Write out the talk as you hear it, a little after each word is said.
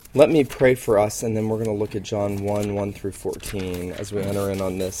Let me pray for us, and then we're going to look at John 1, 1 through 14 as we enter in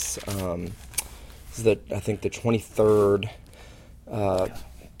on this. This is, I think, the 23rd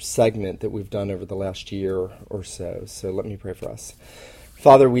segment that we've done over the last year or so. So let me pray for us.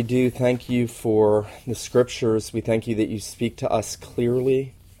 Father, we do thank you for the Scriptures. We thank you that you speak to us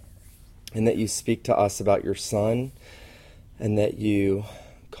clearly, and that you speak to us about your Son, and that you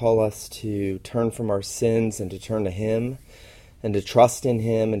call us to turn from our sins and to turn to him, and to trust in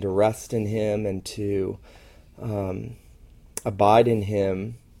him, and to rest in him, and to abide in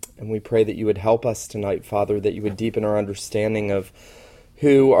him. And we pray that you would help us tonight, Father, that you would deepen our understanding of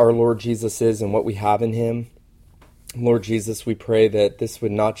who our Lord Jesus is and what we have in him. Lord Jesus, we pray that this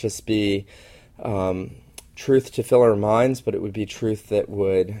would not just be truth to fill our minds, but it would be truth that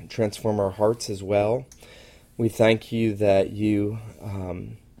would transform our hearts as well. We thank you that you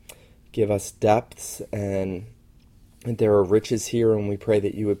give us depths and there are riches here, and we pray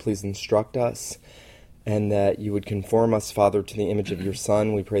that you would please instruct us and that you would conform us, Father, to the image of your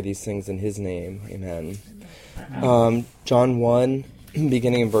Son. We pray these things in his name. Amen. John 1,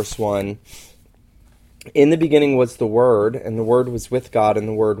 beginning in verse 1. In the beginning was the Word, and the Word was with God, and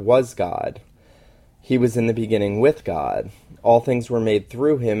the Word was God. He was in the beginning with God. All things were made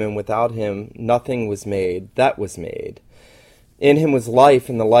through him, and without him nothing was made that was made. In him was life,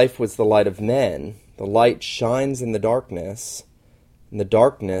 and the life was the light of men. The light shines in the darkness, and the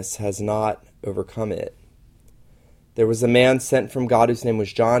darkness has not overcome it. There was a man sent from God whose name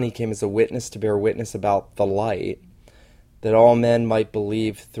was John. He came as a witness to bear witness about the light, that all men might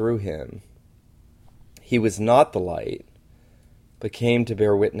believe through him. He was not the light, but came to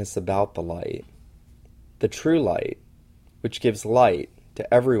bear witness about the light. The true light, which gives light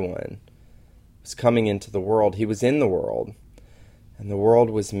to everyone, was coming into the world. He was in the world, and the world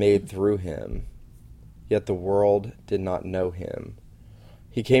was made through him. Yet the world did not know him.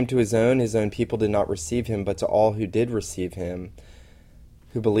 He came to his own people did not receive him, but to all who did receive him,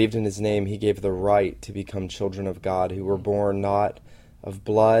 who believed in his name, he gave the right to become children of God, who were born not of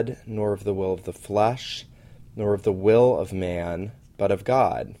blood, nor of the will of the flesh, nor of the will of man, but of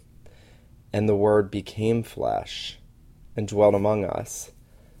God. And the Word became flesh, and dwelt among us.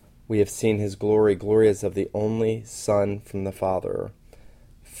 We have seen his glory, glory as of the only Son from the Father,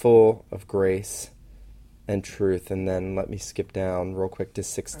 full of grace and truth. And then let me skip down real quick to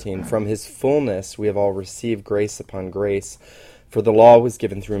 16. From his fullness we have all received grace upon grace. For the law was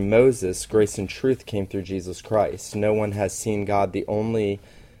given through Moses, grace and truth came through Jesus Christ. No one has seen God, the only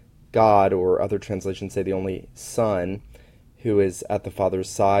God, or other translations say the only Son, who is at the Father's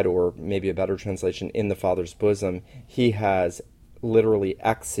side, or maybe a better translation, in the Father's bosom. He has literally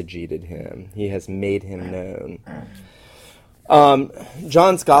exegeted him. He has made him known.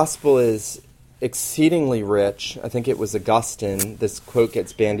 John's Gospel is exceedingly rich. I think it was Augustine. This quote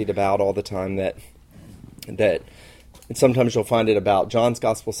gets bandied about all the time that and sometimes you'll find it about John's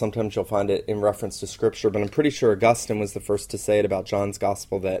Gospel, sometimes you'll find it in reference to Scripture, but I'm pretty sure Augustine was the first to say it about John's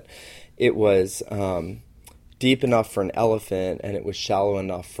Gospel, that it was deep enough for an elephant and it was shallow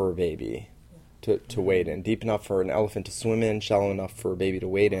enough for a baby to wade in. Deep enough for an elephant to swim in, shallow enough for a baby to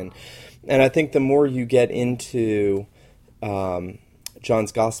wade in. And I think the more you get into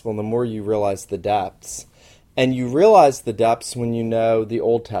John's Gospel, the more you realize the depths. And you realize the depths when you know the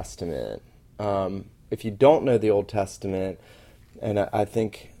Old Testament. If you don't know the Old Testament, and I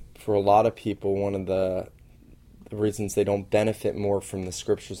think for a lot of people, one of the reasons they don't benefit more from the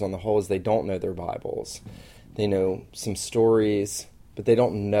Scriptures on the whole is they don't know their Bibles. They know some stories, but they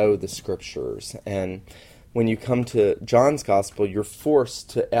don't know the Scriptures. And when you come to John's Gospel, you're forced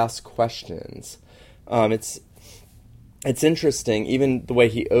to ask questions. It's interesting, even the way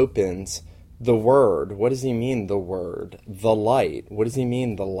he opens, the Word. What does he mean, the Word? The light. What does he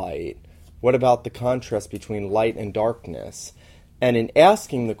mean, the light? What about the contrast between light and darkness? And in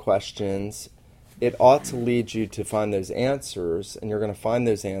asking the questions, it ought to lead you to find those answers, and you're going to find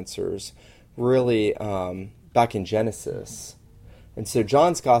those answers really back in Genesis. And so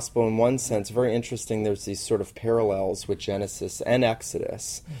John's Gospel, in one sense, very interesting. There's these sort of parallels with Genesis and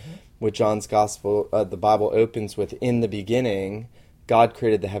Exodus. Mm-hmm. With John's Gospel, the Bible opens with, in the beginning, God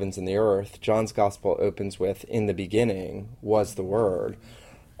created the heavens and the earth. John's Gospel opens with, in the beginning was the Word.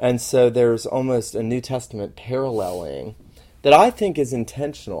 And so there's almost a New Testament paralleling that I think is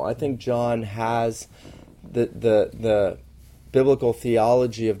intentional. I think John has the biblical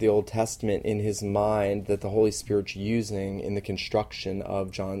theology of the Old Testament in his mind that the Holy Spirit's using in the construction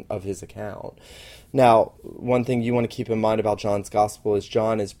of his account. Now, one thing you want to keep in mind about John's Gospel is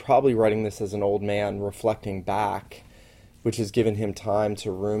John is probably writing this as an old man reflecting back, which has given him time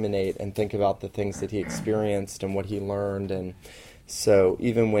to ruminate and think about the things that he experienced and what he learned. And So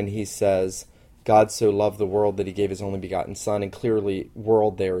even when he says, God so loved the world that he gave his only begotten Son, and clearly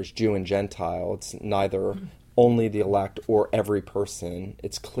world there is Jew and Gentile. It's neither only the elect or every person.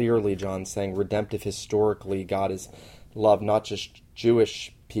 It's clearly John saying redemptive historically God has loved not just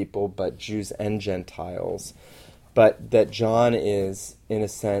Jewish people, but Jews and Gentiles. But that John is, in a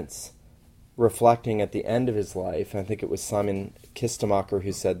sense, reflecting at the end of his life, I think it was Simon Kistemacher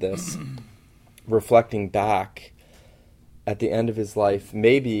who said this, reflecting back at the end of his life,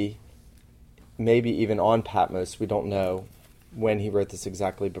 maybe even on Patmos, we don't know when he wrote this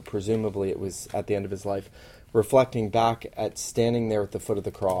exactly, but presumably it was at the end of his life, reflecting back at standing there at the foot of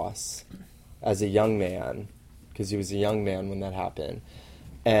the cross as a young man, because he was a young man when that happened,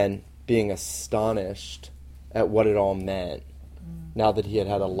 and being astonished at what it all meant now that he had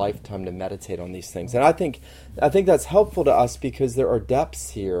had a lifetime to meditate on these things. And I think that's helpful to us because there are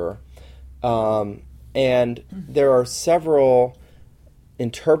depths here, and there are several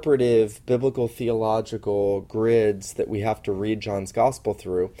interpretive, biblical, theological grids that we have to read John's gospel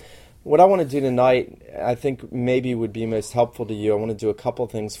through. What I want to do tonight, I think maybe would be most helpful to you. I want to do a couple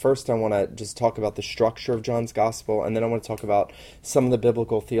things. First, I want to just talk about the structure of John's gospel, and then I want to talk about some of the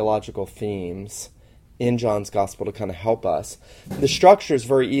biblical theological themes in John's gospel to kind of help us. The structure is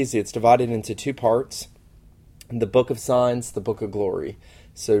very easy. It's divided into two parts: the book of signs, the book of glory.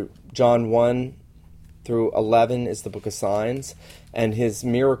 So John 1 through 11 is the book of signs, and his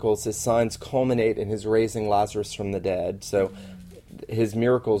miracles, his signs culminate in his raising Lazarus from the dead. So his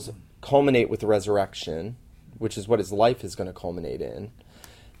miracles culminate with the resurrection, which is what his life is going to culminate in.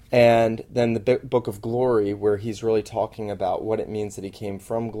 And then the book of glory, where he's really talking about what it means that he came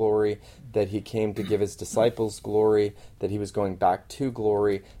from glory, that he came to give his disciples glory, that he was going back to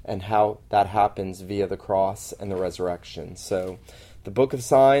glory, and how that happens via the cross and the resurrection. So the book of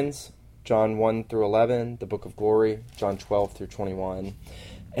signs, John 1 through 11, the book of glory, John 12 through 21.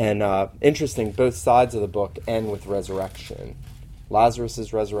 And interesting, both sides of the book end with resurrection.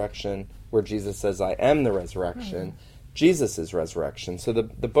 Lazarus' resurrection, where Jesus says, I am the resurrection. Jesus' resurrection. So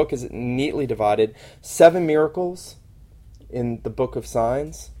the book is neatly divided. 7 miracles in the book of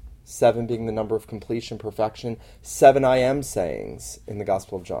signs, 7 being the number of completion, perfection. 7 I am sayings in the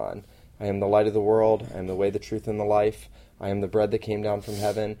Gospel of John. I am the light of the world. I am the way, the truth, and the life. I am the bread that came down from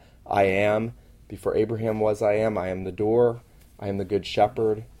heaven. I am. Before Abraham was, I am. I am the door. I am the good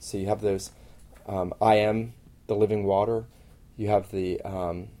shepherd. So you have those, I am the living water. You have the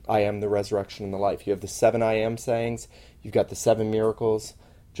I am the resurrection and the life. You have the 7 I am sayings. You've got the 7 miracles.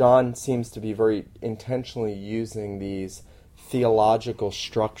 John seems to be very intentionally using these theological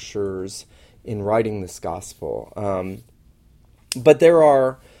structures in writing this gospel. But there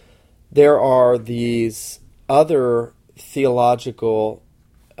are these other theological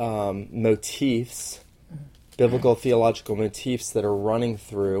motifs, biblical theological motifs that are running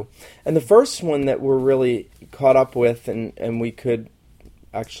through. And the first one that we're really caught up with, and we could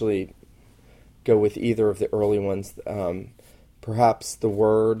actually go with either of the early ones, perhaps the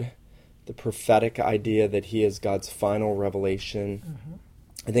Word, the prophetic idea that he is God's final revelation. Mm-hmm.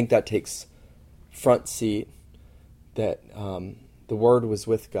 I think that takes front seat, that the Word was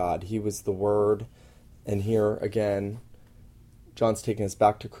with God. He was the Word. And here again, John's taking us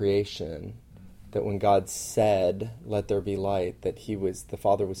back to creation, that when God said, let there be light, that the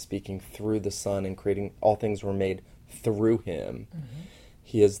Father was speaking through the Son, and creating, all things were made through him. Mm-hmm.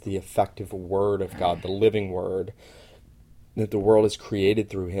 He is the effective Word of God, the living Word, that the world is created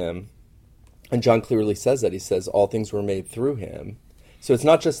through him. And John clearly says that. He says all things were made through him. So it's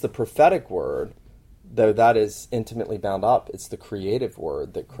not just the prophetic word, though that is intimately bound up. It's the creative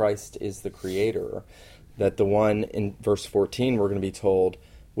word, that Christ is the creator, that the one in verse 14 we're going to be told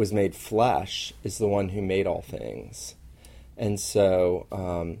was made flesh is the one who made all things. And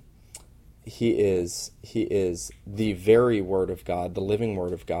so he is the very Word of God, the living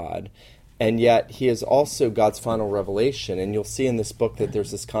Word of God, and yet he is also God's final revelation. And you'll see in this book that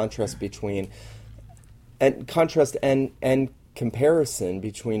there's this contrast and comparison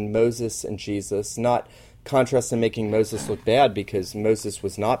between Moses and Jesus, not contrast in making Moses look bad, because Moses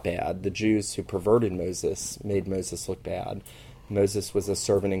was not bad. The Jews who perverted Moses made Moses look bad. Moses was a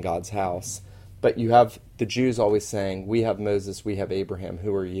servant in God's house. But you have the Jews always saying, we have Moses, we have Abraham,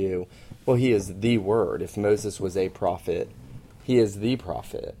 who are you? Well, he is the Word. If Moses was a prophet, he is the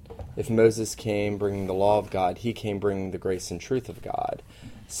prophet. If Moses came bringing the law of God, he came bringing the grace and truth of God.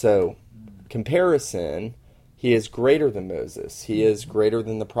 So, comparison, he is greater than Moses. He is greater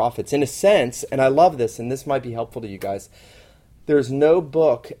than the prophets. In a sense, and I love this, and this might be helpful to you guys, there's no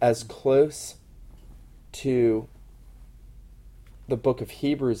book as close to the book of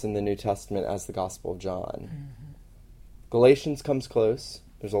Hebrews in the New Testament as the Gospel of John. Mm-hmm. Galatians comes close.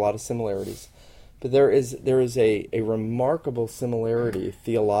 There's a lot of similarities. But there is a remarkable similarity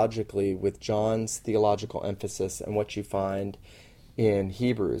theologically with John's theological emphasis and what you find in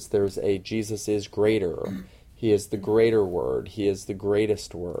Hebrews. There's a Jesus is greater. He is the greater word. He is the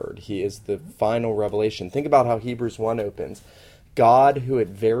greatest word. He is the final revelation. Think about how Hebrews 1 opens. God, who at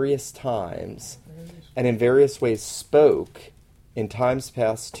various times and in various ways spoke in times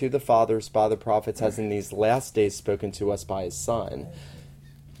past to the fathers by the prophets, has in these last days spoken to us by his Son.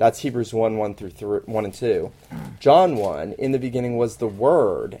 That's Hebrews 1 and 2. John 1, in the beginning was the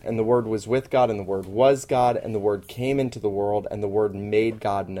Word, and the Word was with God, and the Word was God, and the Word came into the world, and the Word made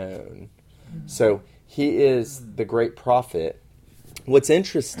God known. So he is the great prophet. What's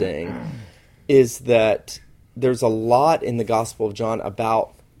interesting is that there's a lot in the Gospel of John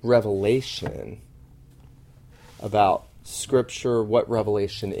about revelation, about Scripture, what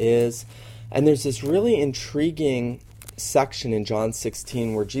revelation is. And there's this really intriguing section in John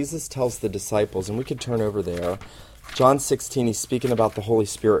 16 where Jesus tells the disciples, and we could turn over there. John 16, he's speaking about the Holy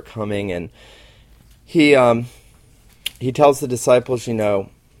Spirit coming, and he tells the disciples,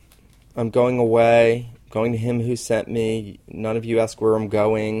 I'm going away, going to him who sent me. None of you ask where I'm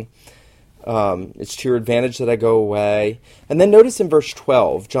going. It's to your advantage that I go away. And then notice in verse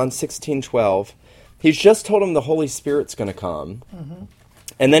 12, John 16:12, he's just told him the Holy Spirit's going to come. Mm-hmm.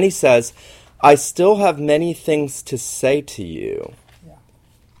 And then he says, I still have many things to say to you,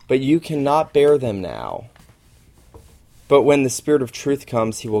 but you cannot bear them now. But when the Spirit of truth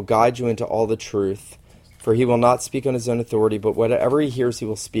comes, he will guide you into all the truth, for he will not speak on his own authority, but whatever he hears he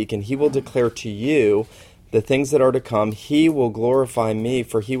will speak, and he will declare to you the things that are to come. He will glorify me,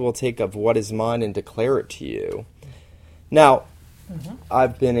 for he will take of what is mine and declare it to you. Now,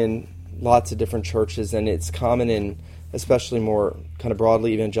 I've been in lots of different churches, and it's common in especially more kind of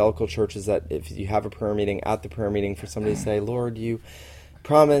broadly evangelical churches that if you have a prayer meeting, at the prayer meeting, for somebody to say, Lord, you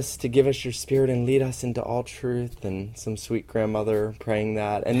promise to give us your Spirit and lead us into all truth, and some sweet grandmother praying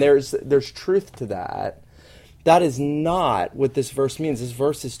that. And there's truth to that. That is not what this verse means. This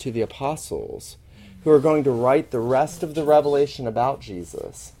verse is to the apostles who are going to write the rest of the revelation about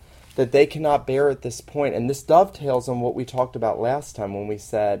Jesus that they cannot bear at this point. And this dovetails on what we talked about last time when we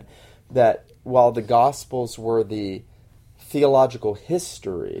said that while the Gospels were the theological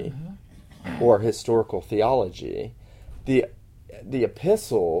history or historical theology, the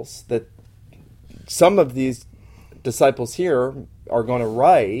epistles that some of these disciples here are going to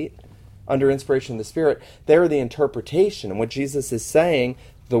write under inspiration of the Spirit, they're the interpretation. And what Jesus is saying,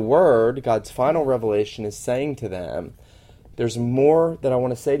 the Word, God's final revelation, is saying to them, there's more that I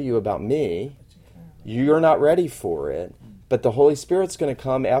want to say to you about me. You're not ready for it. But the Holy Spirit's going to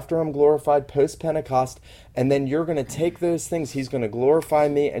come after I'm glorified post-Pentecost, and then you're going to take those things. He's going to glorify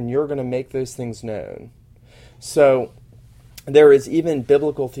me, and you're going to make those things known. So there is even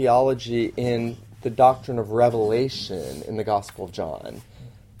biblical theology in the doctrine of revelation in the Gospel of John,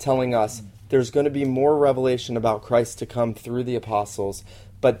 telling us there's going to be more revelation about Christ to come through the apostles,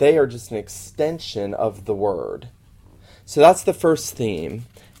 but they are just an extension of the Word. So that's the first theme.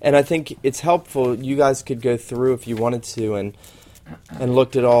 And I think it's helpful. You guys could go through if you wanted to and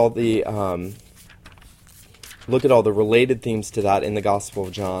looked at all the related themes to that in the Gospel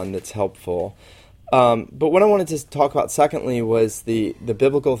of John. That's helpful. But what I wanted to talk about secondly was the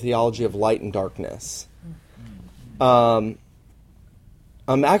biblical theology of light and darkness. I'm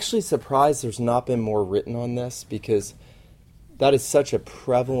actually surprised there's not been more written on this, because that is such a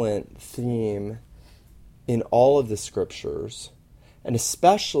prevalent theme in all of the Scriptures. And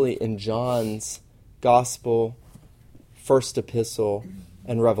especially in John's Gospel, First Epistle,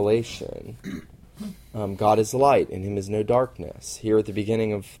 and Revelation. God is light, in him is no darkness. Here at the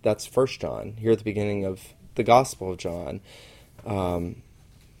beginning of, that's 1 John, here at the beginning of the Gospel of John,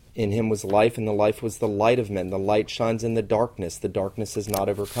 in him was life, and the life was the light of men. The light shines in the darkness has not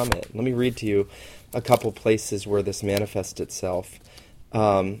overcome it. Let me read to you a couple places where this manifests itself.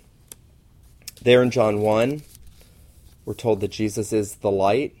 There in John 1, we're told that Jesus is the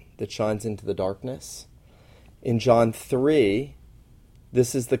light that shines into the darkness. In John 3,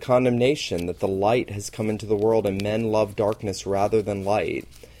 this is the condemnation, that the light has come into the world, and men love darkness rather than light,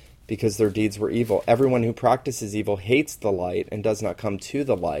 because their deeds were evil. Everyone who practices evil hates the light and does not come to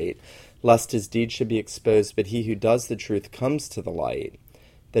the light, lest his deeds should be exposed. But he who does the truth comes to the light,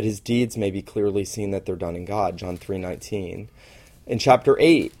 that his deeds may be clearly seen that they're done in God. John 3:19. In chapter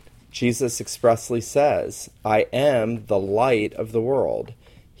 8, Jesus expressly says, I am the light of the world.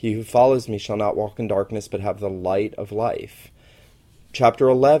 He who follows me shall not walk in darkness, but have the light of life. Chapter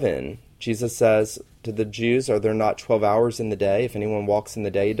 11, Jesus says to the Jews, are there not 12 hours in the day? If anyone walks in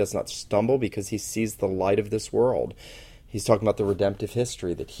the day, he does not stumble, because he sees the light of this world. He's talking about the redemptive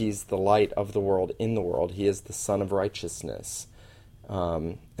history, that he's the light of the world, in the world. He is the Son of righteousness.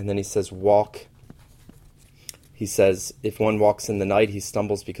 And then he says, walk. He says, if one walks in the night, he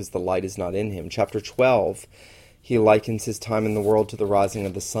stumbles because the light is not in him. Chapter 12, he likens his time in the world to the rising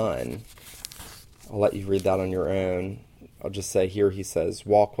of the sun. I'll let you read that on your own. I'll just say here he says,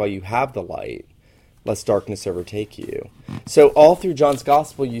 walk while you have the light, lest darkness overtake you. So all through John's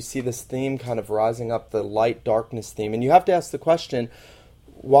Gospel, you see this theme kind of rising up, the light-darkness theme. And you have to ask the question,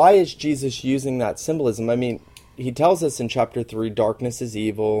 why is Jesus using that symbolism? I mean, he tells us in chapter 3, darkness is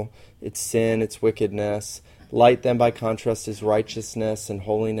evil, it's sin, it's wickedness. Light, then, by contrast, is righteousness and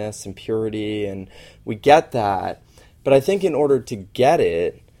holiness and purity, and we get that. But I think in order to get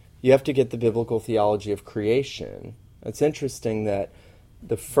it, you have to get the biblical theology of creation. It's interesting that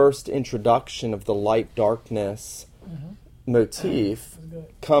the first introduction of the light-darkness motif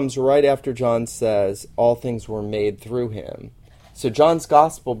comes right after John says, all things were made through him. So John's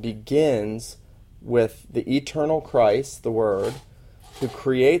Gospel begins with the eternal Christ, the Word, who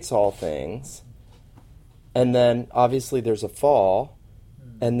creates all things. And then, obviously, there's a fall.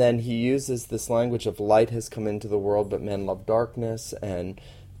 And then he uses this language of light has come into the world, but men love darkness.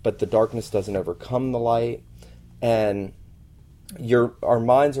 But the darkness doesn't overcome the light. And our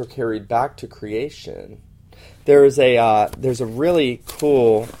minds are carried back to creation. There's a really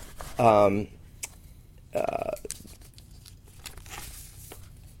cool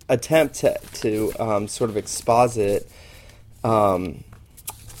attempt to sort of exposit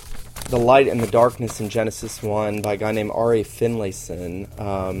the light and the darkness in Genesis 1 by a guy named R.A.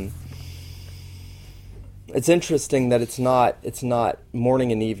 Finlayson. It's interesting that it's not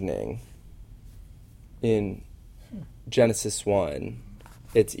morning and evening in Genesis 1.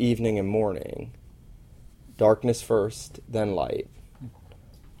 It's evening and morning. Darkness first, then light.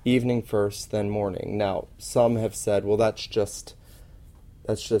 Evening first, then morning. Now, some have said, well, that's just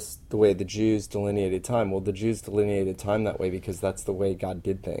the way the Jews delineated time. Well, the Jews delineated time that way because that's the way God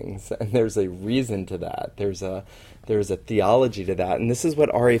did things. And there's a reason to that. There's a theology to that. And this is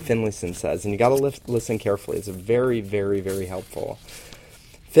what R.A. Finlayson says. And you got to listen carefully. It's very, very, very helpful.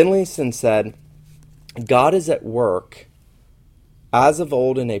 Finlayson said, God is at work as of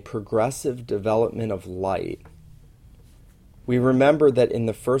old in a progressive development of light. We remember that in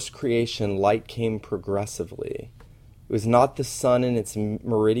the first creation, light came progressively. It was not the sun in its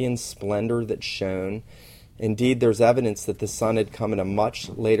meridian splendor that shone. Indeed, there's evidence that the sun had come at a much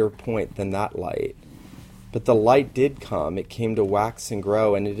later point than that light. But the light did come. It came to wax and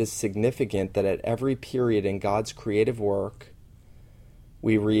grow, and it is significant that at every period in God's creative work,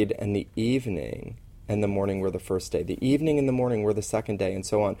 we read, and the evening and the morning were the first day. The evening and the morning were the second day, and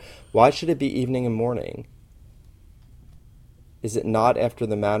so on. Why should it be evening and morning? Is it not after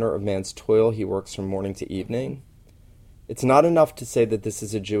the manner of man's toil he works from morning to evening? It's not enough to say that this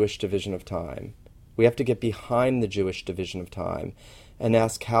is a Jewish division of time. We have to get behind the Jewish division of time and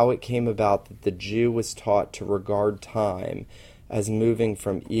ask how it came about that the Jew was taught to regard time as moving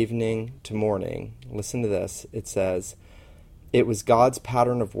from evening to morning. Listen to this. It says, it was God's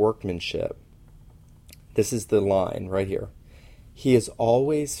pattern of workmanship. This is the line right here. He is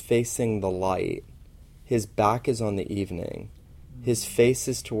always facing the light. His back is on the evening. His face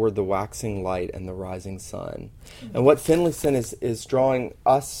is toward the waxing light and the rising sun. And what Finlayson is drawing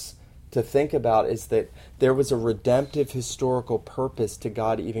us to think about is that there was a redemptive historical purpose to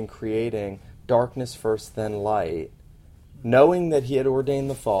God even creating darkness first, then light, knowing that he had ordained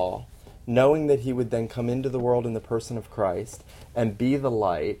the fall, knowing that he would then come into the world in the person of Christ and be the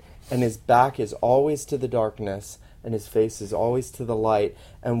light, and his back is always to the darkness, and his face is always to the light.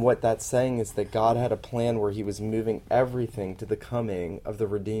 And what that's saying is that God had a plan where he was moving everything to the coming of the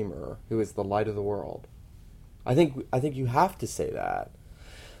Redeemer, who is the light of the world. I think you have to say that.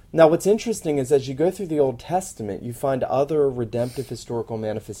 Now, what's interesting is as you go through the Old Testament, you find other redemptive historical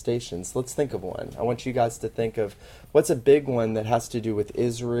manifestations. Let's think of one. I want you guys to think of what's a big one that has to do with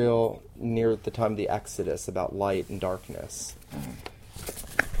Israel near the time of the Exodus, about light and darkness.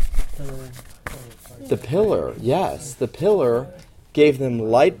 The pillar, yes. The pillar gave them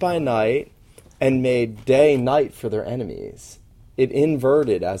light by night and made day night for their enemies. It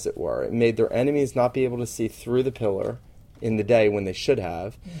inverted, as it were. It made their enemies not be able to see through the pillar in the day when they should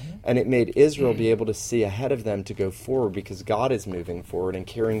have. And it made Israel be able to see ahead of them to go forward because God is moving forward and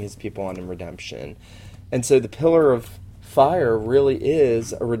carrying his people on in redemption. And so the pillar of fire really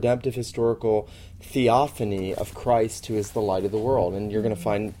is a redemptive historical theophany of Christ, who is the light of the world. And you're going to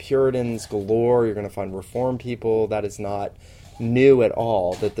find Puritans galore, you're going to find Reformed people. That is not new at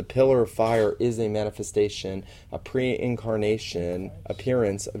all, that the pillar of fire is a manifestation, a pre-incarnation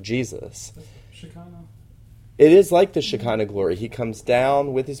appearance of Jesus. Shekinah. It is like the Shekinah glory. He comes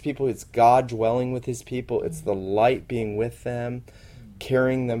down with his people. It's God dwelling with his people. It's the light being with them,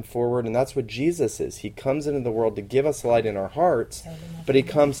 carrying them forward. And that's what Jesus is. He comes into the world to give us light in our hearts, but he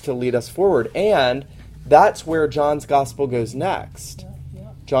comes to lead us forward. And that's where John's gospel goes next.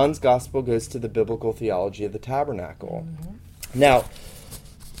 John's gospel goes to the biblical theology of the tabernacle. Now,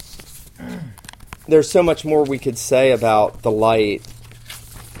 there's so much more we could say about the light,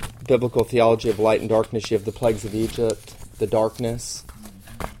 biblical theology of light and darkness. You have the plagues of Egypt, the darkness.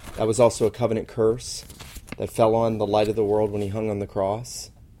 That was also a covenant curse that fell on the light of the world when he hung on the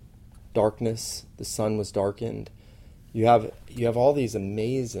cross. Darkness, the sun was darkened. You have all these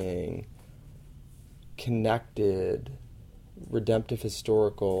amazing, connected, redemptive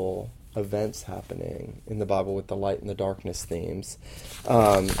historical events happening in the Bible with the light and the darkness themes.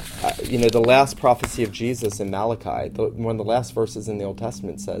 The last prophecy of Jesus in Malachi, one of the last verses in the Old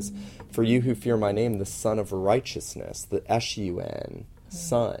Testament says, "For you who fear my name, the Son of Righteousness," the S-U-N,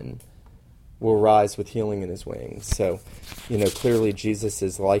 Son, will rise with healing in his wings. So, clearly Jesus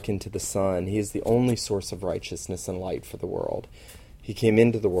is likened to the sun. He is the only source of righteousness and light for the world. He came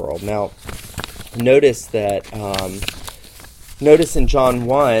into the world. Now, notice in John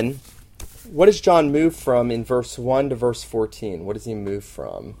 1, what does John move from in verse 1 to verse 14? What does he move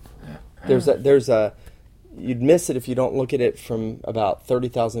from? You'd miss it if you don't look at it from about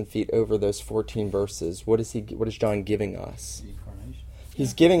 30,000 feet over those 14 verses. What is John giving us?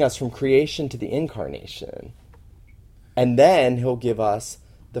 He's giving us from creation to the incarnation. And then he'll give us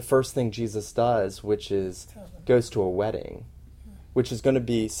the first thing Jesus does, which is goes to a wedding, which is going to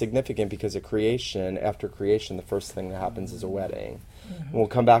be significant because of creation. After creation, the first thing that happens is a wedding. We'll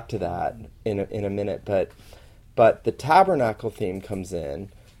come back to that in a minute. But the tabernacle theme comes in,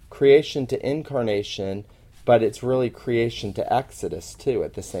 creation to incarnation, but it's really creation to Exodus too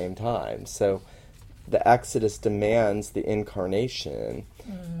at the same time. So the Exodus demands the incarnation.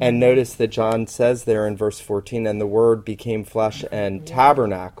 And notice that John says there in verse 14, "And the Word became flesh and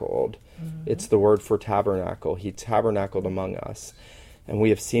tabernacled." It's the word for tabernacle. He tabernacled among us. "And we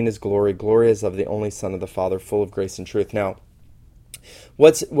have seen his glory. Glory as of the only Son of the Father, full of grace and truth." Now,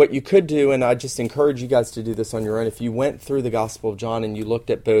 what you could do, and I just encourage you guys to do this on your own, if you went through the Gospel of John and you looked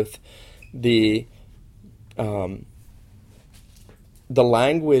at both the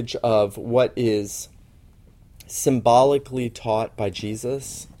language of what is symbolically taught by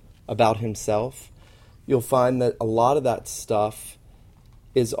Jesus about himself, you'll find that a lot of that stuff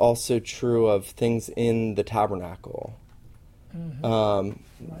is also true of things in the tabernacle. The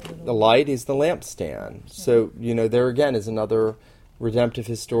light is the lampstand. So, there again is another redemptive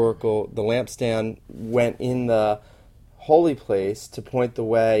historical. The lampstand went in the holy place to point the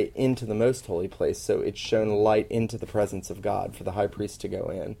way into the most holy place. So it shone light into the presence of God for the high priest to go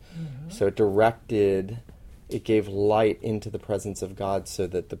in. So it gave light into the presence of God so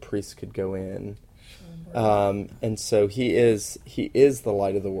that the priest could go in. And so he is the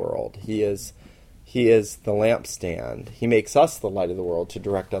light of the world. He is the lampstand. He makes us the light of the world to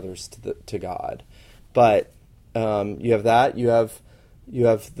direct others to God. But you have that. You have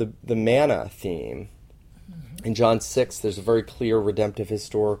the manna theme. In John 6, there's a very clear redemptive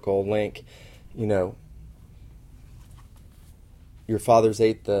historical link. Your fathers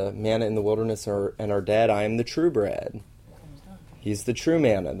ate the manna in the wilderness and are dead. I am the true bread. He's the true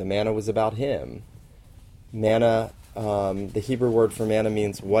manna. The manna was about him. Manna, the Hebrew word for manna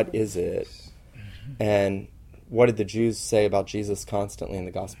means, what is it? And what did the Jews say about Jesus constantly in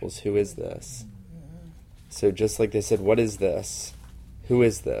the Gospels? Who is this? So just like they said, what is this? Who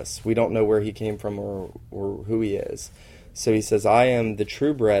is this? We don't know where he came from or who he is. So he says, I am the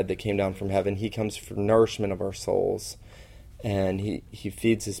true bread that came down from heaven. He comes for nourishment of our souls. And he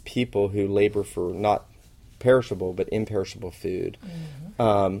feeds his people who labor for not perishable but imperishable food.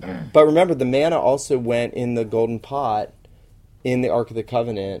 But remember, the manna also went in the golden pot in the Ark of the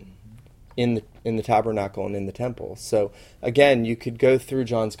Covenant, in the tabernacle and in the temple. So again, you could go through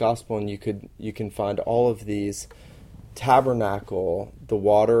John's Gospel and you can find all of these tabernacle, the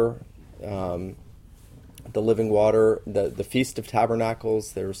water, the living water, the Feast of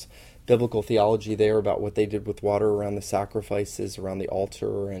Tabernacles. There's biblical theology there about what they did with water around the sacrifices, around the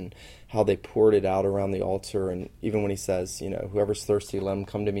altar, and how they poured it out around the altar. And even when he says, whoever's thirsty, let him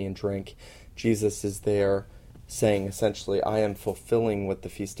come to me and drink, Jesus is there saying essentially, I am fulfilling what the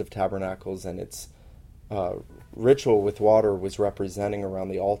Feast of Tabernacles and its ritual with water was representing around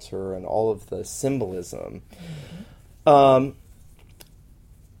the altar and all of the symbolism. There's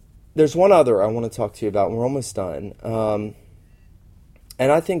one other I want to talk to you about, and we're almost done.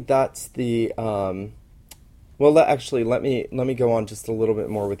 And I think that's the let me go on just a little bit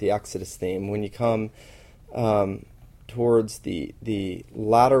more with the Exodus theme. When you come towards the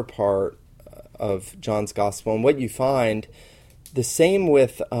latter part of John's Gospel. And what you find, the same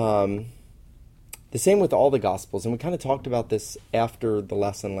with all the Gospels, and we kind of talked about this after the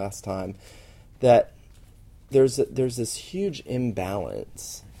lesson last time, that there's this huge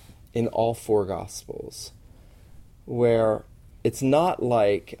imbalance in all four Gospels, where it's not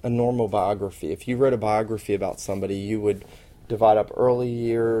like a normal biography. If you wrote a biography about somebody, you would divide up early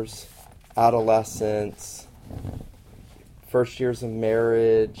years, adolescence, first years of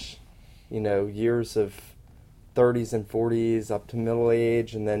marriage, years of 30s and 40s up to middle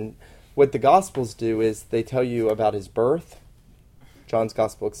age. And then what the Gospels do is they tell you about his birth. John's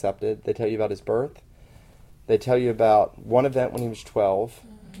Gospel accepted. They tell you about his birth. They tell you about one event when he was 12.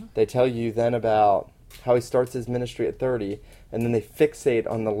 Mm-hmm. They tell you then about how he starts his ministry at 30. And then they fixate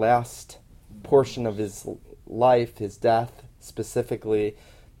on the last portion of his life, his death, specifically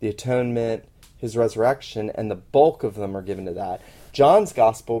the atonement, his resurrection, and the bulk of them are given to that. John's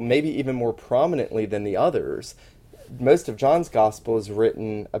Gospel, maybe even more prominently than the others, most of John's Gospel is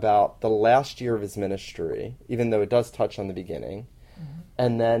written about the last year of his ministry, even though it does touch on the beginning. Mm-hmm.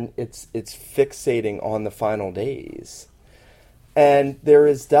 And then it's fixating on the final days. And there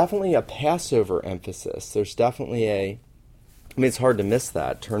is definitely a Passover emphasis. There's definitely it's hard to miss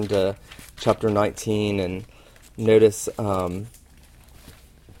that. Turn to chapter 19 and notice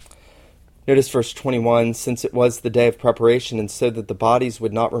verse 21, since it was the day of preparation, and so that the bodies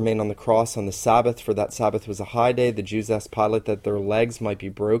would not remain on the cross on the Sabbath, for that Sabbath was a high day, the Jews asked Pilate that their legs might be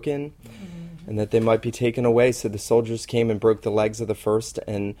broken, and that they might be taken away. So the soldiers came and broke the legs of the first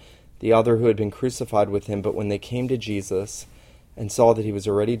and the other who had been crucified with him. But when they came to Jesus and saw that he was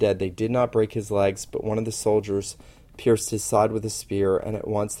already dead, they did not break his legs, but one of the soldiers pierced his side with a spear, and at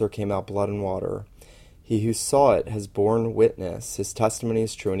once there came out blood and water. He who saw it has borne witness. His testimony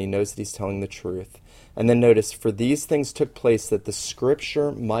is true, and he knows that he's telling the truth. And then notice, for these things took place that the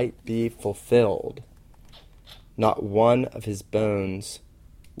scripture might be fulfilled. Not one of his bones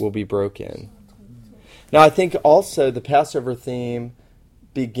will be broken. Now, I think also the Passover theme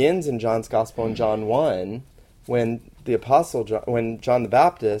begins in John's Gospel in John 1, when when John the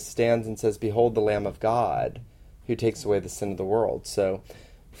Baptist stands and says, "Behold the Lamb of God, who takes away the sin of the world." So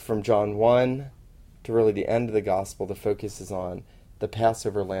from John 1 to really the end of the Gospel, the focus is on the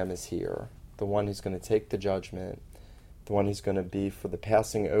Passover Lamb is here, the one who's going to take the judgment, the one who's going to be for the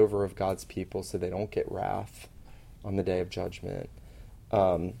passing over of God's people so they don't get wrath on the day of judgment.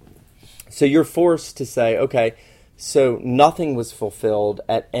 So you're forced to say, okay, so nothing was fulfilled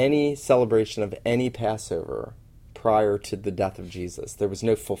at any celebration of any Passover prior to the death of Jesus. There was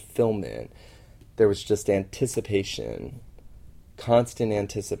no fulfillment. There was just anticipation, constant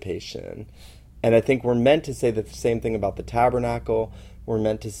anticipation. And I think we're meant to say the same thing about the tabernacle. We're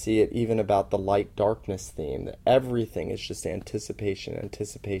meant to see it even about the light-darkness theme, that everything is just anticipation,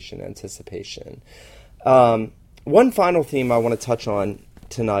 anticipation, anticipation. One final theme I want to touch on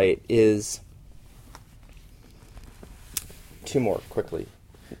tonight is, two more quickly.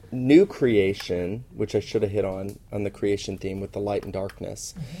 New creation, which I should have hit on the creation theme with the light and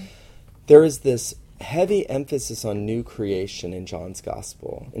darkness. Mm-hmm. There is this heavy emphasis on new creation in John's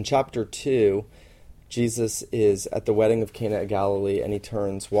Gospel. In chapter 2, Jesus is at the wedding of Cana of Galilee, and he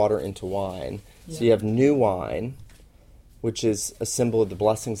turns water into wine. Yeah. So you have new wine, which is a symbol of the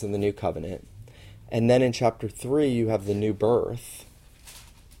blessings of the new covenant. And then in chapter 3, you have the new birth.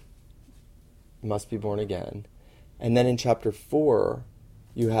 You must be born again. And then in chapter 4,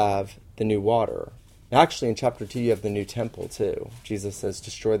 you have the new water. Actually, in chapter 2, you have the new temple, too. Jesus says,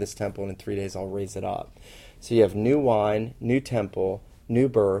 destroy this temple, and in 3 days I'll raise it up. So you have new wine, new temple, new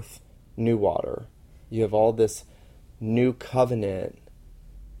birth, new water. You have all this new covenant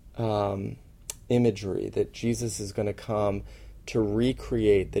imagery that Jesus is going to come to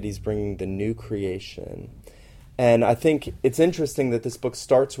recreate, that he's bringing the new creation. And I think it's interesting that this book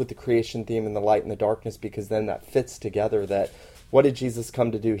starts with the creation theme and the light and the darkness, because then that fits together that what did Jesus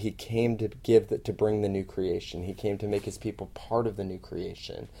come to do? He came to to bring the new creation. He came to make his people part of the new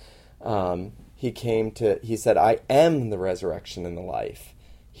creation. He said, I am the resurrection and the life.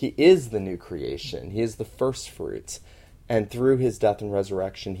 He is the new creation. He is the first fruits. And through his death and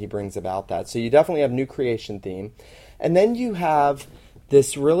resurrection, he brings about that. So you definitely have new creation theme. And then you have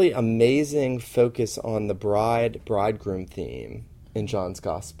this really amazing focus on the bridegroom theme in John's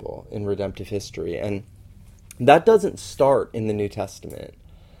Gospel, in redemptive history. And that doesn't start in the New Testament.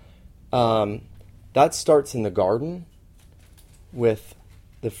 That starts in the garden with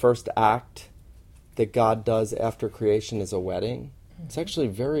the first act that God does after creation is a wedding. It's actually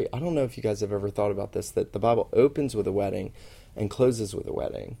I don't know if you guys have ever thought about this, that the Bible opens with a wedding and closes with a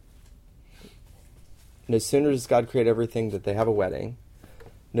wedding. No sooner does God create everything that they have a wedding.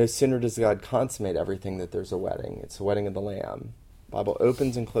 No sooner does God consummate everything that there's a wedding. It's a wedding of the Lamb. The Bible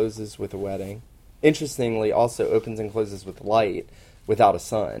opens and closes with a wedding. Interestingly, also opens and closes with light without a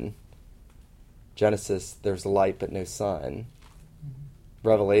sun. Genesis, there's light but no sun.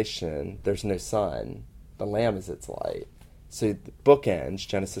 Revelation, there's no sun. The Lamb is its light. So the book ends,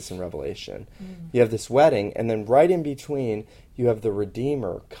 Genesis and Revelation. You have this wedding, and then right in between, you have the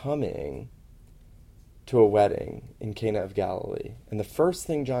Redeemer coming to a wedding in Cana of Galilee. And the first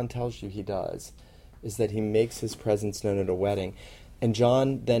thing John tells you he does is that he makes his presence known at a wedding. And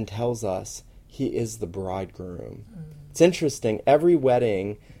John then tells us he is the bridegroom. It's interesting. Every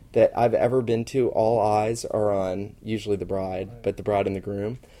wedding that I've ever been to, all eyes are on usually the bride, but the bride and the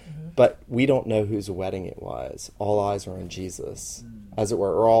groom. But we don't know whose wedding it was. All eyes are on Jesus, as it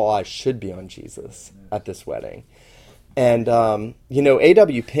were, or all eyes should be on Jesus at this wedding. And,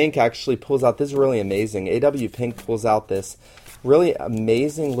 A.W. Pink actually pulls out, this is really amazing, A.W. Pink pulls out this really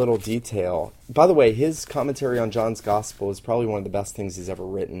amazing little detail. By the way, his commentary on John's Gospel is probably one of the best things he's ever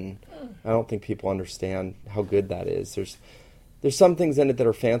written. I don't think people understand how good that is. There's some things in it that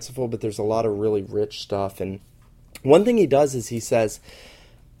are fanciful, but there's a lot of really rich stuff. And one thing he does is he says,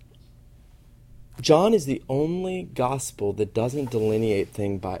 John is the only gospel that doesn't delineate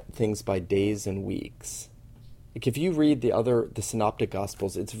things by days and weeks. Like if you read the synoptic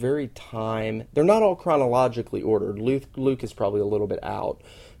gospels, it's very time. They're not all chronologically ordered. Luke is probably a little bit out.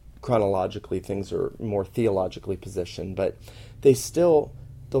 Chronologically, things are more theologically positioned, but they'll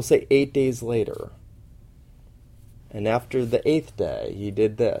say 8 days later. And after the 8th day, he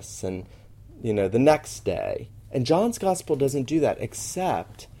did this, and the next day. And John's gospel doesn't do that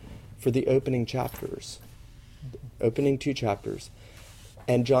except for the opening chapters, opening 2 chapters.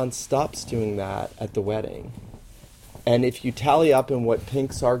 And John stops doing that at the wedding. And if you tally up, and what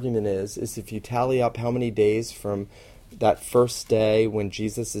Pink's argument is if you tally up how many days from that first day when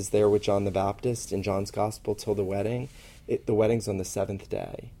Jesus is there with John the Baptist in John's gospel till the wedding, the wedding's on the 7th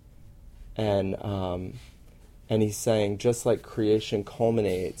day. And he's saying, just like creation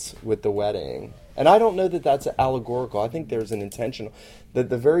culminates with the wedding. And I don't know that that's allegorical. I think there's an intentional. That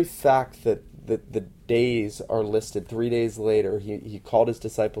the very fact that the days are listed 3 days later, he called his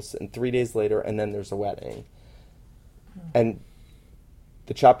disciples, and 3 days later, and then there's a wedding. And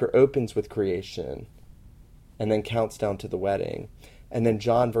the chapter opens with creation and then counts down to the wedding. And then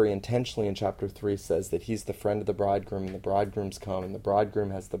John very intentionally in chapter 3 says that he's the friend of the bridegroom, and the bridegroom's come, and the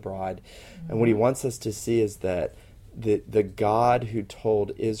bridegroom has the bride. And what he wants us to see is that the God who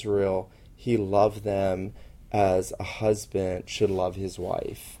told Israel he loved them as a husband should love his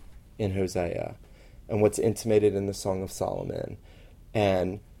wife in Hosea, and what's intimated in the Song of Solomon.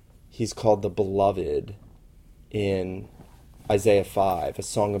 And he's called the beloved in Isaiah 5, a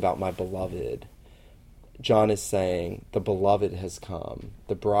song about my beloved. John is saying the beloved has come,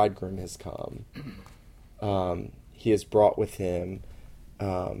 the bridegroom has come. He has brought with him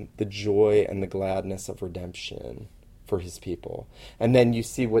the joy and the gladness of redemption for his people. And then you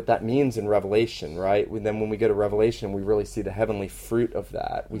see what that means in Revelation, right? Then when we go to Revelation, we really see the heavenly fruit of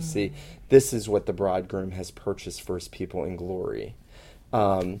that. We see this is what the bridegroom has purchased for his people in glory.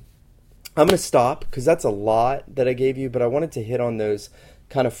 I'm going to stop because that's a lot that I gave you, but I wanted to hit on those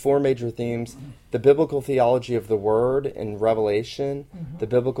kind of 4 major themes: the biblical theology of the Word in Revelation, the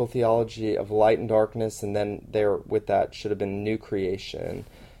biblical theology of light and darkness, and then there with that should have been new creation,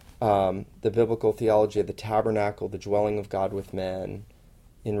 the biblical theology of the tabernacle, the dwelling of God with men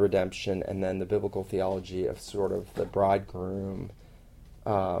in redemption, and then the biblical theology of sort of the bridegroom,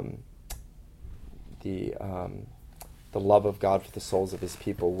 the love of God for the souls of his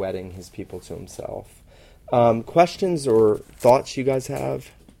people, wedding his people to himself. Questions or thoughts you guys have?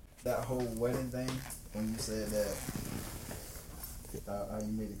 That whole wedding thing, when you said that, how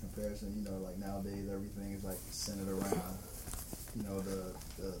you made a comparison, like nowadays everything is like centered around, the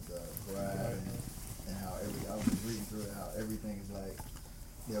bride and how I was reading through it, how everything is like,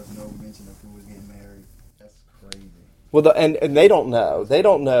 there was no mention of who was getting married. That's crazy. Well, and they don't know. They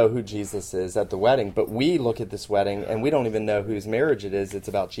don't know who Jesus is at the wedding, but we look at this wedding and we don't even know whose marriage it is. It's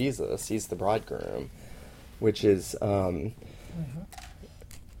about Jesus. He's the bridegroom, which is...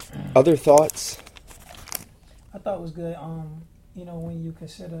 Other thoughts? I thought it was good, when you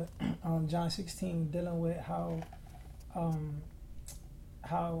consider John 16 dealing with how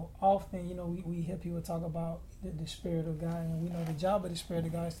often, we hear people talk about the Spirit of God, and we know the job of the Spirit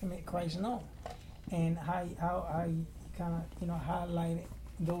of God is to make Christ known. And how he kind of, highlighted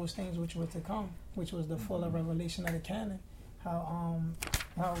those things which were to come, which was the fuller revelation of the canon, how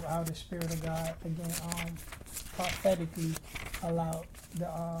the Spirit of God, again, prophetically allowed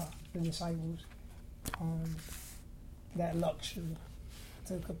the disciples that luxury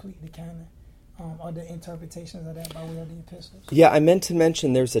to complete the canon, or the interpretations of that by way of the epistles. Yeah, I meant to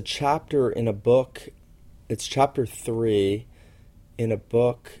mention there's a chapter in a book, it's chapter 3, in a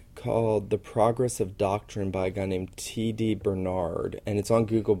book called The Progress of Doctrine by a guy named T.D. Bernard, and it's on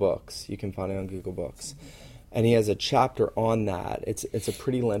Google Books. You can find it on Google Books. And he has a chapter on that. It's a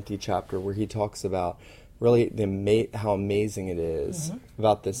pretty lengthy chapter where he talks about really how amazing it is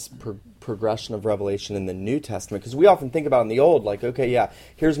about this progression of revelation in the New Testament. Because we often think about in the Old, like, okay, yeah,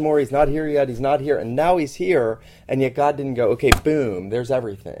 here's more, he's not here yet, he's not here, and now he's here, and yet God didn't go, okay, boom, there's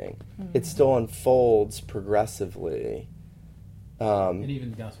everything. It still unfolds progressively. And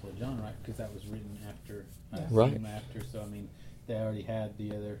even the Gospel of John, right? Because that was written after, after. So, I mean, they already had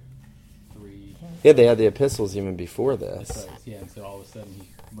the other 3. Yeah, they had the epistles even before this. Yeah, and so all of a sudden he's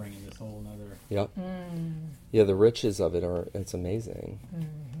bringing this whole other... Yep. Yeah, the riches of it it's amazing.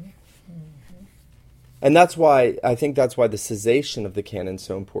 And that's why, I think that's why the cessation of the canon is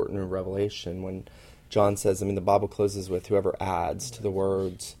so important in Revelation. When John says, I mean, the Bible closes with whoever adds to the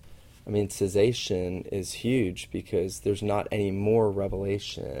words. I mean, cessation is huge because there's not any more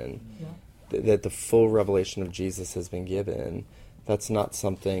revelation. That the full revelation of Jesus has been given. That's not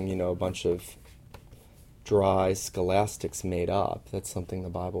something, a bunch of dry scholastics made up. That's something the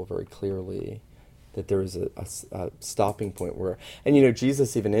Bible very clearly, that there is a stopping point where, and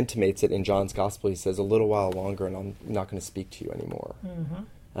Jesus even intimates it in John's Gospel. He says, a little while longer and I'm not going to speak to you anymore. And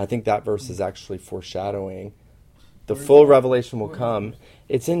I think that verse is actually foreshadowing the full revelation will come.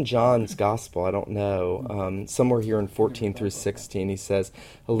 It's in John's Gospel. I don't know. Somewhere here in 14 through 16, he says,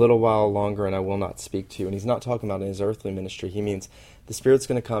 a little while longer and I will not speak to you. And he's not talking about in his earthly ministry. He means the Spirit's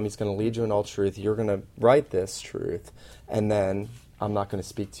going to come. He's going to lead you in all truth. You're going to write this truth. And then I'm not going to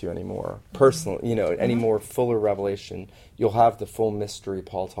speak to you anymore. Personally, any more fuller revelation. You'll have the full mystery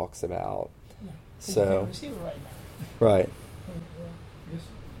Paul talks about. So, right. Yes,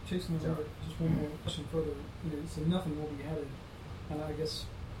 Jason, just one more question further. So nothing will be added, and I guess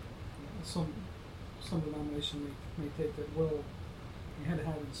some denomination may take that. Well, you had to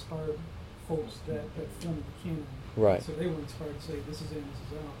have inspired folks that formed the canon, right? So they were inspired to say this is in, this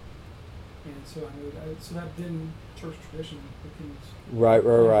is out, and so I know so that then church tradition becomes right.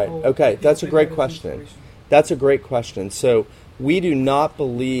 Okay, that's a great question. That's a great question. So we do not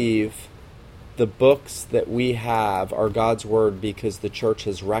believe the books that we have are God's word because the church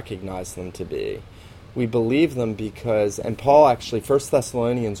has recognized them to be. We believe them because, and Paul actually, 1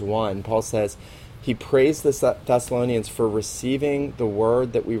 Thessalonians 1, Paul says, he praised the Thessalonians for receiving the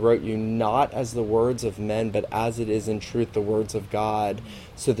word that we wrote you not as the words of men, but as it is in truth the words of God.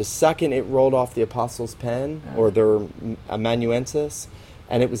 So the second it rolled off the apostles' pen, or their amanuensis,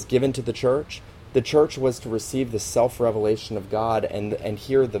 and it was given to the church was to receive the self-revelation of God and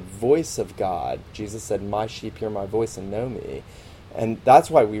hear the voice of God. Jesus said, my sheep hear my voice and know me. And that's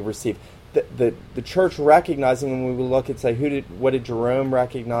why we receive. The church recognizing, when we look and say, what did Jerome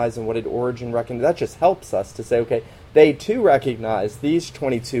recognize and what did Origen recognize, that just helps us to say, okay, they too recognize these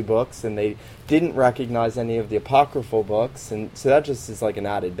 22 books and they didn't recognize any of the apocryphal books, and so that just is like an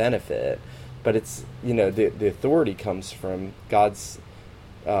added benefit. But it's, the authority comes from God's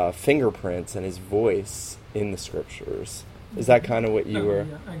fingerprints and his voice in the scriptures. Is that kind of what you were?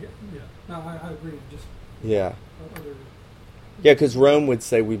 I agree. Yeah, because Rome would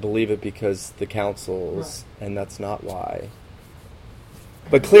say we believe it because the councils, right. And that's not why.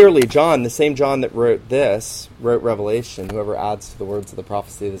 But clearly John, the same John that wrote Revelation, whoever adds to the words of the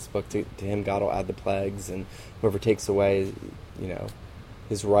prophecy of this book, to him God will add the plagues, and whoever takes away,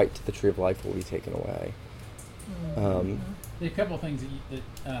 his right to the tree of life will be taken away. There are a couple of things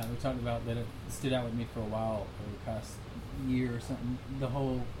that we talked about that have stood out with me for a while over the past year or something. The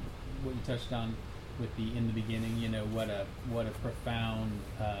whole, what you touched on with the in the beginning, what a profound,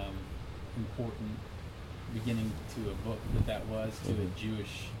 important beginning to a book that was to a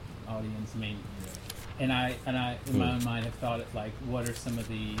Jewish audience. I mean, and I in my own mind have thought it like, what are some of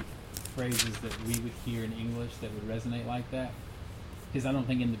the phrases that we would hear in English that would resonate like that? Because I don't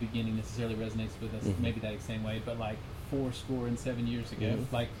think in the beginning necessarily resonates with us, maybe that same way, but like 7 years ago,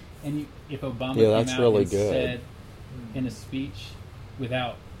 like, and if Obama came out really and said in a speech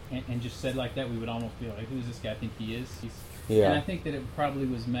without. And just said like that, we would almost be like, who's this guy? I think he is. And I think that it probably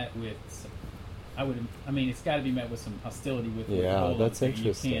was met with it's got to be met with some hostility with the whole that's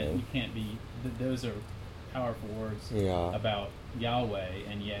interesting. You can't be, those are powerful words about Yahweh,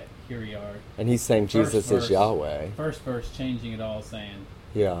 and yet here we are. And he's saying Jesus is Yahweh. First verse changing it all, saying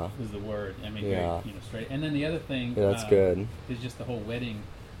is the word. I mean, very, straight. And then the other thing that's good is just the whole wedding.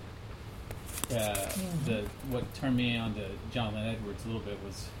 What turned me on to Jonathan Edwards a little bit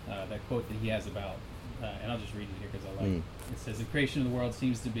was that quote that he has about and I'll just read it here because I like it. It says, "The creation of the world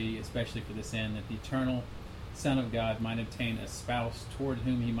seems to be, especially for this end, that the eternal Son of God might obtain a spouse toward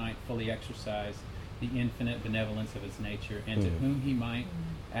whom he might fully exercise the infinite benevolence of his nature, and to whom he might,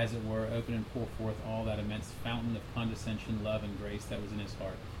 as it were, open and pour forth all that immense fountain of condescension, love, and grace that was in his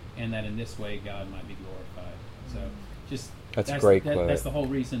heart, and that in this way God might be glorified." So, that's a great quote. That's the whole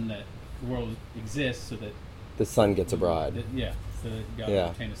reason that the world exists, so that the Son gets a bride. So that God would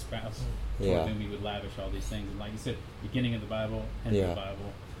obtain a spouse toward whom he would lavish all these things. And like you said, beginning of the Bible, end of the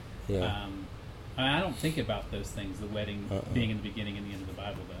Bible. Yeah. I don't think about those things, the wedding being in the beginning and the end of the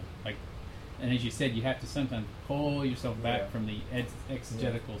Bible, though. Like, and as you said, you have to sometimes pull yourself back from the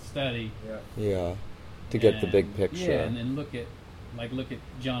exegetical study. To get the big picture. Yeah, and then look at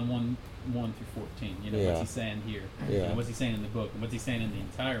John 1 through 14. You know, what's he saying here? You know, what's he saying in the book? And what's he saying in the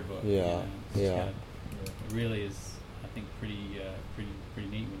entire book? You know, it really is, I think, pretty neat when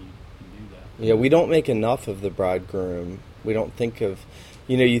you can do that. Yeah, we don't make enough of the bridegroom. We don't think of,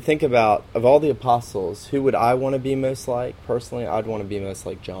 you think about, of all the apostles, who would I want to be most like? Personally, I'd want to be most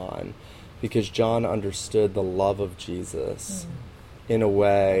like John, because John understood the love of Jesus in a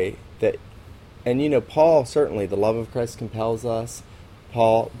way that, and Paul, certainly, the love of Christ compels us,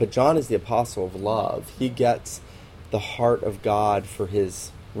 but John is the apostle of love. He gets the heart of God for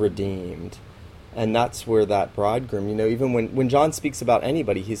his redeemed. And that's where that bridegroom, even when John speaks about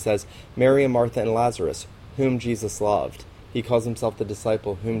anybody, he says, Mary and Martha and Lazarus, whom Jesus loved. He calls himself the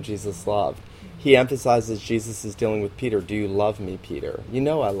disciple whom Jesus loved. He emphasizes Jesus is dealing with Peter. Do you love me, Peter? I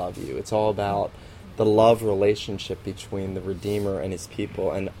love you. It's all about the love relationship between the Redeemer and his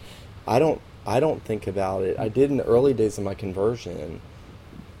people. And I don't think about it. I did in the early days of my conversion,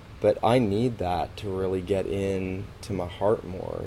 but I need that to really get into my heart more.